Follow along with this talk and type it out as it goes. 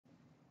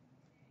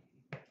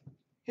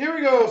Here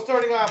we go,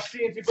 starting off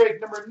CNC break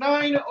number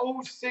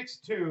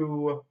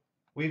 9062.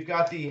 We've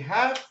got the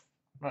not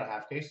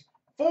half case,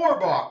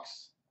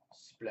 4-box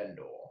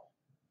Splendor.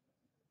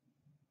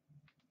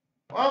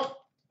 Well,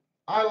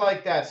 I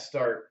like that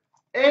start.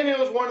 And it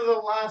was one of the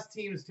last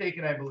teams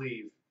taken, I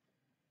believe.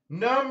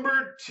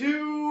 Number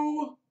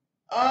 2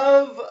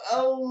 of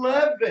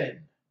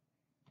 11.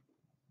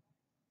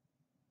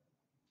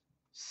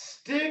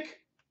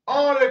 Stick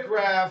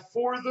autograph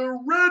for the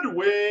Red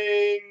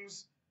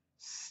Wings,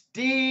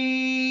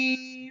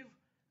 Steve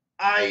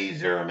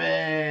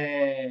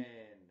Yzerman.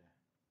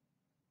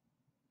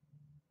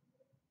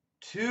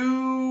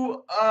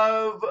 2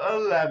 of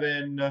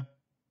 11,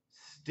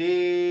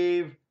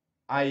 Steve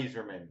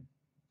Yzerman.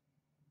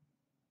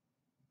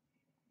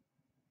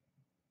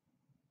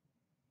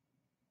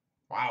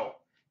 Wow.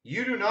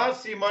 You do not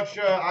see much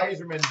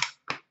Yzerman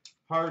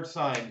hard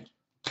signed.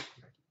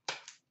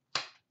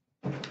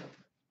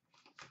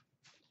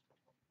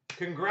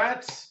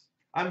 Congrats.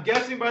 I'm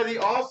guessing by the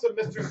awesome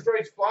Mr.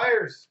 Stripes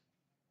Flyers.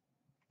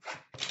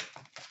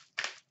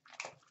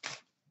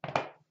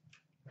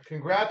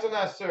 Congrats on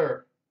that,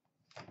 sir.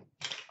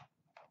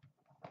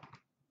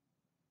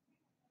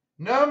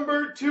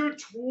 Number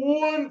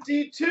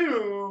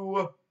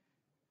 222.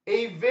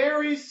 A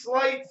very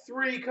slight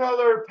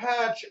 3-color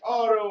patch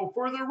auto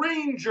for the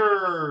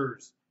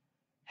Rangers,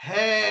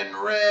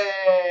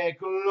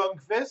 Henrik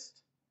Lundqvist.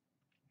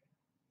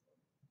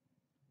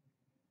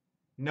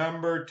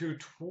 Number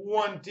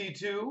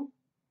 222,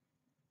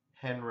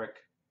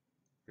 Henrik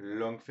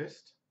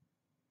Lundqvist.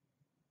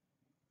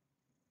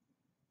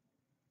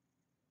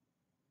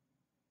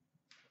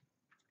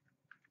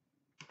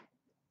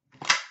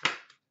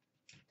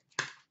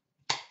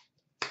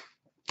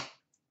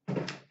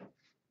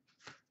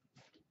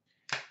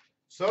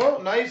 So,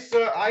 nice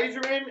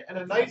Yzerman and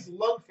a nice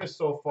Lundqvist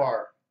so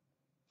far.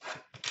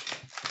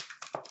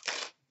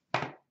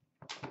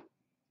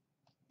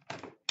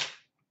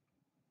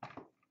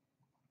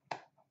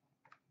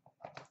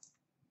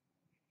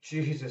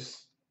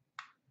 Jesus.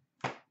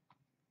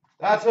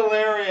 That's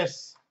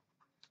hilarious.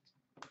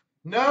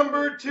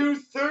 Number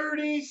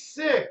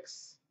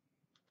 236.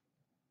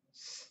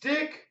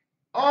 Stick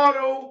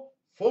auto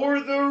for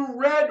the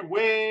Red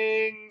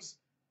Wings,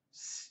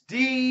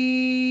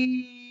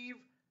 Steve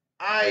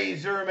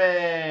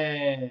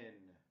Yzerman.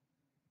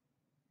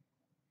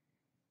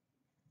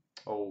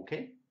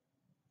 Okay.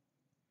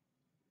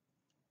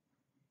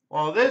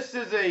 Well, this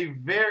is a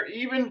very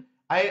even.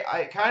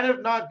 I kind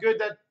of not good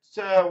that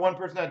one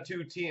person had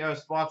 2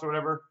 spots or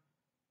whatever.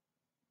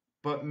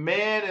 But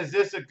man, is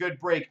this a good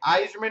break?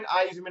 Yzerman,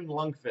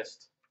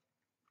 Lundqvist.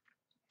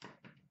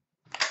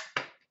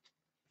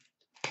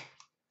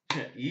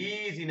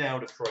 Easy now,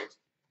 Detroit.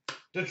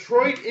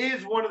 Detroit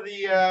is one of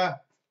the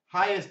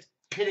highest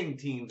hitting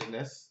teams in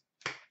this.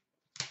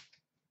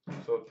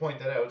 So to point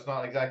that out, it's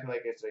not exactly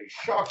like it's a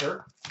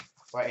shocker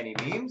by any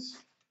means.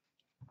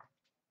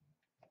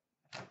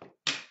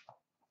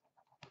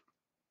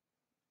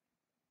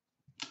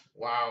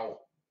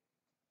 Wow.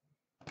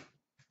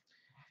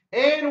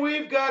 And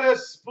we've got a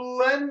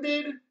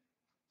splendid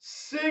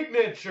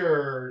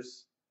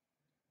signatures.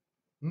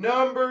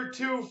 Number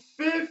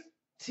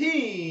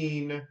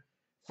 215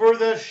 for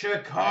the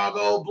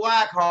Chicago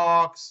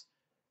Blackhawks,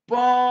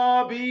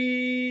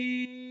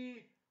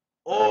 Bobby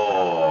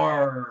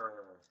Orr.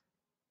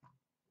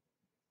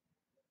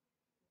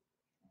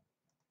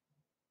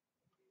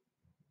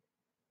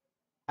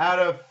 Out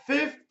of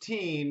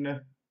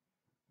 15,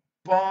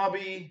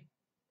 Bobby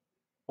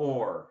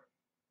Orr.